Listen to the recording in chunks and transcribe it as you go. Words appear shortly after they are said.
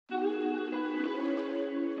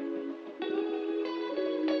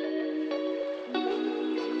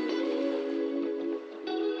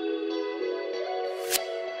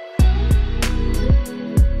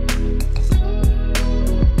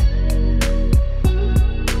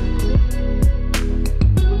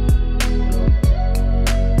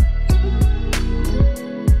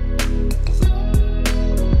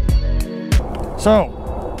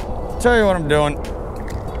So, tell you what I'm doing.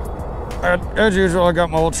 As usual, I got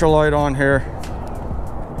my ultralight on here.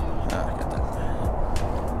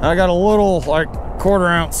 I got a little like 1/4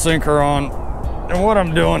 ounce sinker on, and what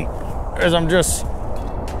I'm doing is I'm just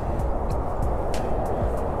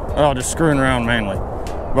screwing around mainly.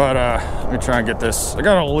 But let me try and get this. I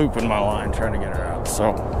got a loop in my line trying to get her out.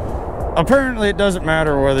 So apparently it doesn't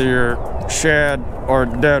matter whether you're shad or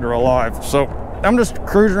dead or alive. So I'm just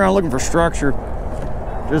cruising around looking for structure,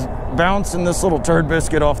 just bouncing this little turd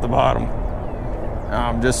biscuit off the bottom.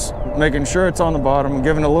 Just making sure it's on the bottom,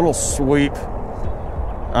 giving a little sweep.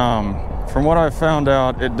 From what I've found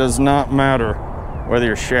out, it does not matter whether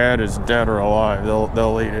your shad is dead or alive.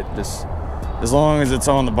 They'll eat it just as long as it's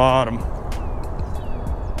on the bottom.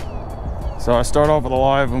 So I start off with a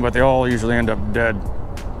live one, but they all usually end up dead.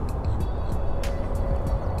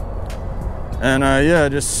 And yeah,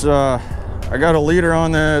 just I got a leader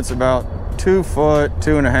on there. It's about 2 foot,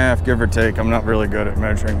 2.5, give or take. I'm not really good at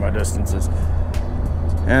measuring my distances.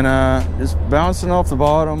 And just bouncing off the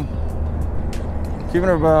bottom, keeping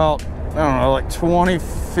it about, I don't know, like 20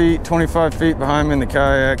 feet, 25 feet behind me in the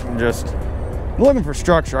kayak, and just looking for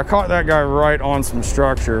structure. I caught that guy right on some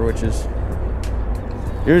structure, which is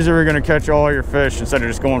usually we're gonna catch all your fish instead of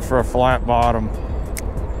just going for a flat bottom.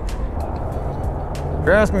 If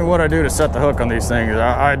you're asking me what I do to set the hook on these things,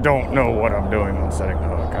 I don't know what I'm doing on setting the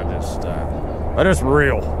hook. I just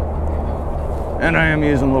reel. And I am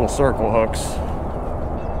using little circle hooks.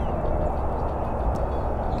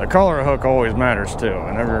 The color of hook always matters too.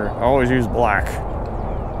 I always use black.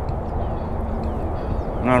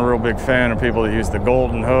 I'm not a real big fan of people that use the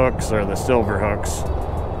golden hooks or the silver hooks.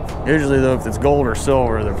 Usually though, if it's gold or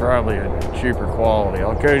silver, they're probably a cheaper quality.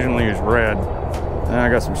 I'll occasionally use red. And I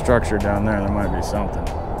got some structure down there, there might be something.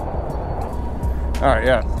 All right,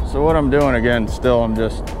 yeah, so what I'm doing again, still I'm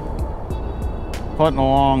just putting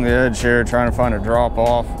along the edge here, trying to find a drop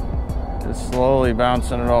off. Just slowly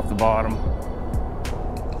bouncing it off the bottom.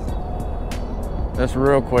 Just a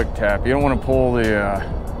real quick tap. You don't want to pull the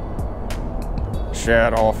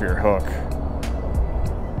shad off your hook.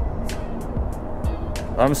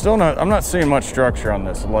 I'm not seeing much structure on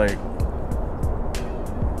this lake,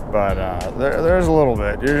 but there's a little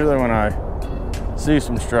bit. Usually when I see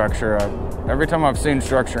some structure, every time I've seen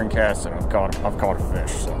structure in casting, I've caught a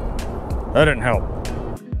fish. So that didn't help.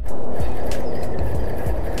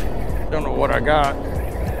 Don't know what I got.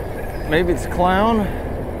 Maybe it's clown.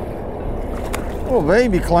 Little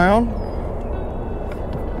baby clown.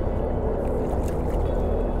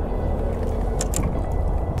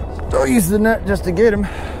 I'll use the net just to get him.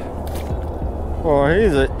 Boy,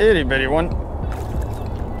 he's an itty bitty one.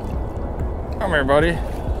 Come here, buddy.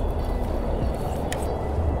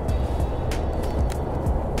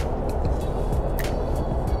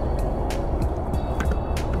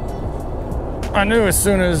 I knew as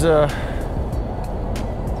soon as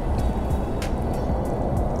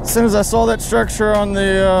I saw that structure on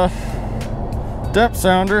the depth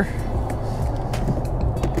sounder.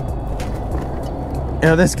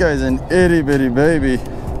 Yeah, this guy's an itty bitty baby.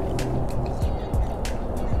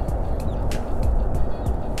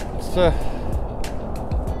 It's a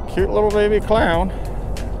cute little baby clown.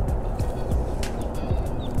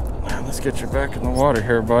 Let's get you back in the water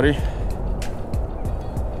here, buddy.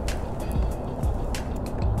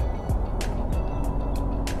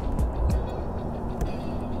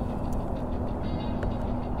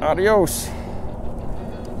 Adios.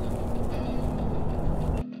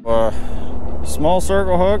 Small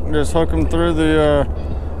circle hook, and just hook them through the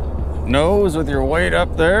nose with your weight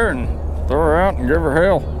up there and throw her out and give her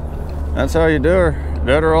hell. That's how you do her.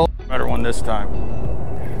 Dead or alive. Better one this time.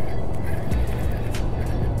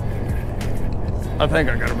 I think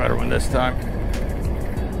I got a better one this time.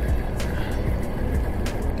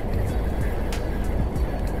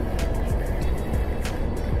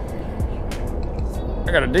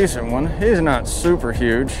 I got a decent one. He's not super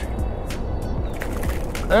huge.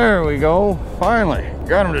 There we go. Finally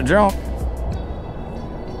got him to jump.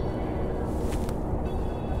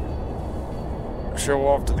 Show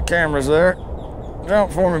off to the cameras there.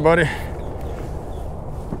 Jump for me, buddy.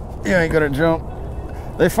 You ain't gonna jump.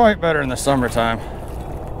 They fight better in the summertime.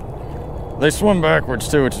 They swim backwards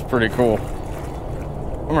too, which is pretty cool.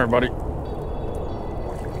 Come here, buddy.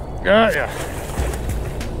 Got ya.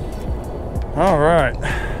 All right.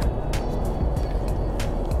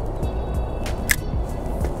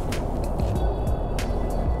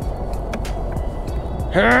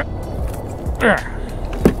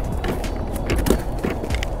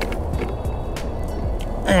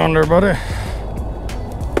 Hang on there, buddy.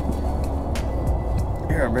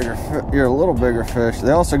 You're a little bigger fish.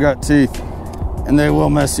 They also got teeth. and they will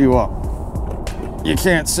mess you up. You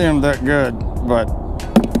can't see them that good, but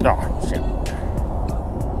oh shit.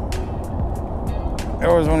 I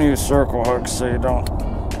always want to use circle hooks so you don't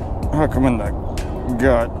hook them in the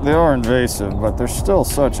gut. They are invasive, but they're still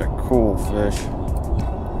such a cool fish.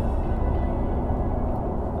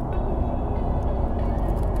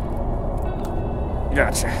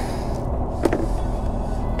 Gotcha.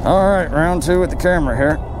 All right, round two with the camera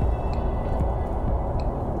here.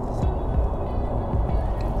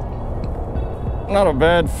 Not a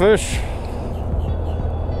bad fish.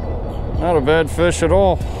 Not a bad fish at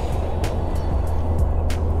all.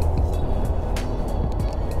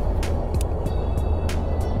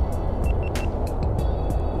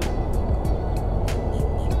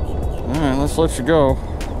 All right, let's let you go.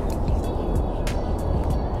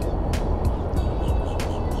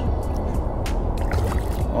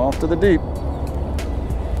 Off to the deep.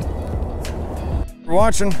 Thanks for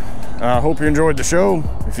watching. I hope you enjoyed the show.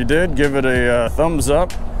 If you did, give it a thumbs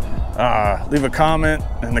up. Leave a comment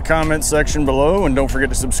in the comment section below, and don't forget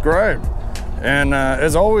to subscribe. And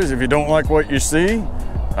as always, if you don't like what you see,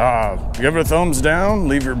 give it a thumbs down.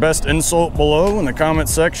 Leave your best insult below in the comment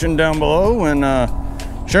section down below, and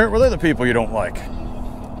share it with other people you don't like.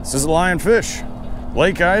 This is Lionfish,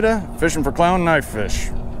 Lake Ida, fishing for clown knifefish.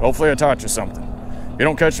 Hopefully I taught you something. If you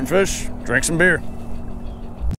don't catch some fish, drink some beer.